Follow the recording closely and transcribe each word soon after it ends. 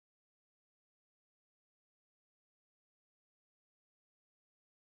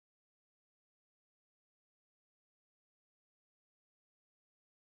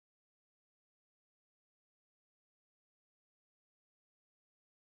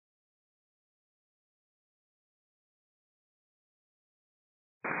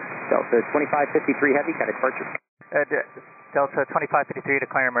Delta 2553 Heavy, got a departure. Delta 2553,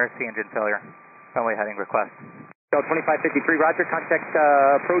 declare emergency engine failure. Runway heading request. Delta 2553, roger, contact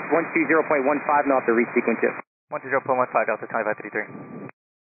approach 120.15, and I'll have to resequence it. 120.15, Delta 2553.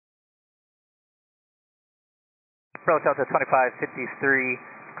 Approach Delta 2553,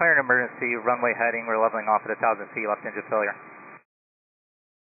 declare an emergency, runway heading, we're leveling off at 1,000 feet, left engine failure.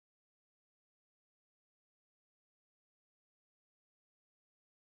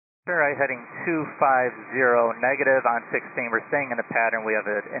 Right, heading 250, negative on 16. We're staying in the pattern. We have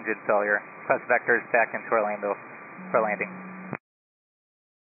an engine failure. Press vectors back into Orlando for landing.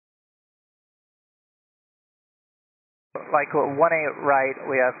 Like 18 right,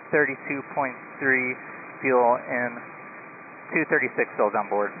 we have 32.3 fuel in 236 fills on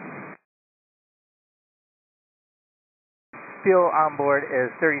board. Fuel on board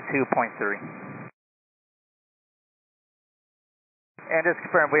is 32.3. And just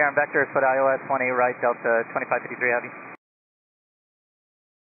confirm, we are on vectors for the ILS 20 right, Delta 2553 Heavy.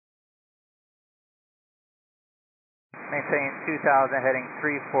 Maintain 2000, heading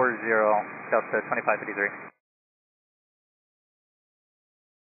 340, Delta 2553.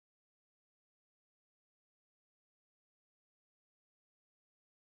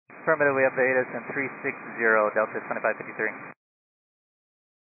 Affirmative, we have the ATC in 360, Delta 2553.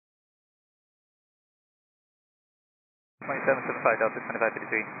 2775, Delta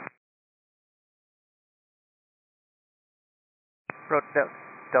 2553. Approach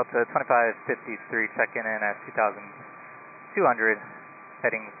Delta 2553, checking in at 2,200,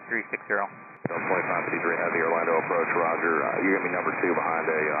 heading 360. Delta 2553 Heavy, Orlando approach, roger. You're going to be number 2 behind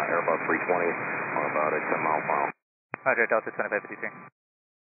a Airbus 320 on about a 10-mile file. Roger, Delta 2553.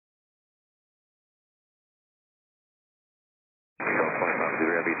 Delta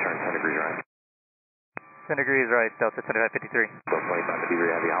 2553 Heavy, turn 10 degrees right. 10 degrees right, Delta 2553. Delta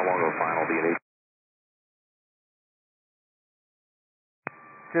 2553 Heavy, how long of a final do you need?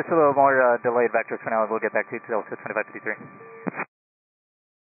 Just a little more delayed vectors for now. We'll get back to you, Delta 2553.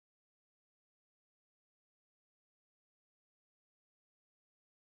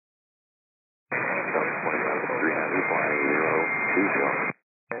 Delta 2553 Heavy, flying 020.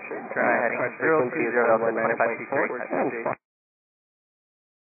 Try heading 020, Delta 2553.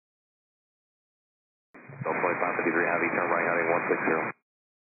 Delta 2553 Heavy, turn right heading 160.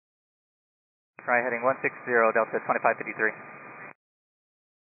 Try heading 160, Delta 2553.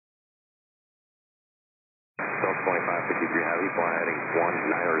 Delta 2553 Heavy, fly heading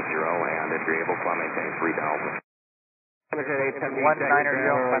 190, and if you're able, fly maintain 3000. 190,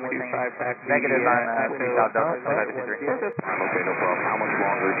 negative on 3000, Delta 2553. Okay, no problem. How much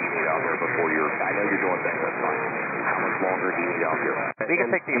longer do you need out there before you're, I know you're doing things, that's fine. How much longer do you need out here? We can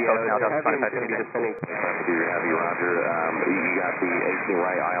take the approach now, Delta 2553. 2553 Heavy, roger. You got the 18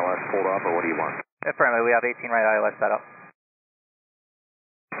 right ILS pulled up, or what do you want? Affirmative, we have 18 right ILS set up.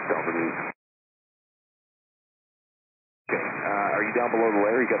 Delta needs. Okay, are you down below the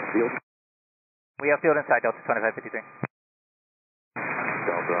layer? You got the field? We have field inside, Delta 2553.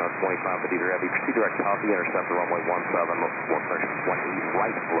 Delta 2553 Heavy, proceed direct copy, intercept the runway 17, looks like 18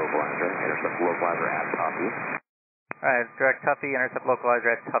 right localizer, intercept localizer at copy. Alright, direct Tuffy, intercept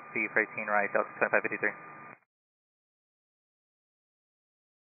localizer at Tuffy for 18 right, Delta 2553.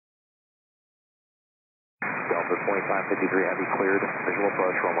 Delta 2553 Heavy, cleared, visual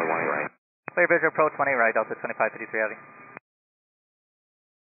approach, runway 18 right. Clear visual approach 20 right, Delta 2553 Heavy.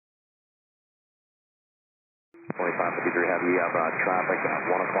 2553 Heavy, you have traffic at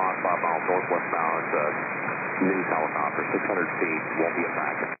 1 o'clock, 5 miles northwestbound, news helicopter, 600 feet, won't be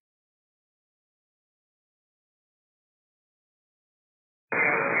impacted.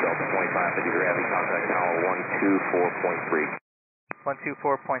 Delta 2553 Heavy, contact tower 124.3.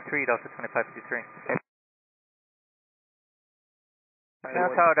 124.3, Delta 2553. Now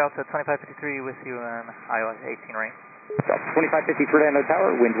tower Delta 2553 with you in ILS 18 right. Delta 2553 on the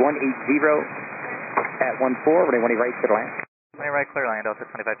tower, wind 180 at 14, runway 18 right, clear to land. 20 right, clear land, Delta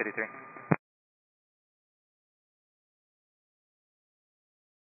 2553.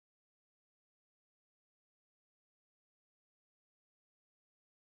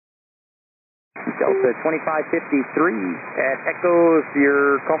 Delta 2553 at Echo, if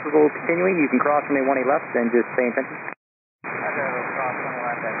you're comfortable continuing, you can cross runway 18 left and just stay in tension.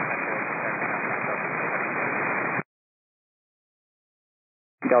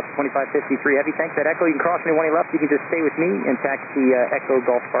 Delta 2553 Heavy, thanks. At Echo, you can cross runway 18 left. You can just stay with me and taxi Echo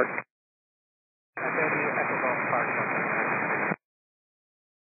Golf Park. Echo Golf Park.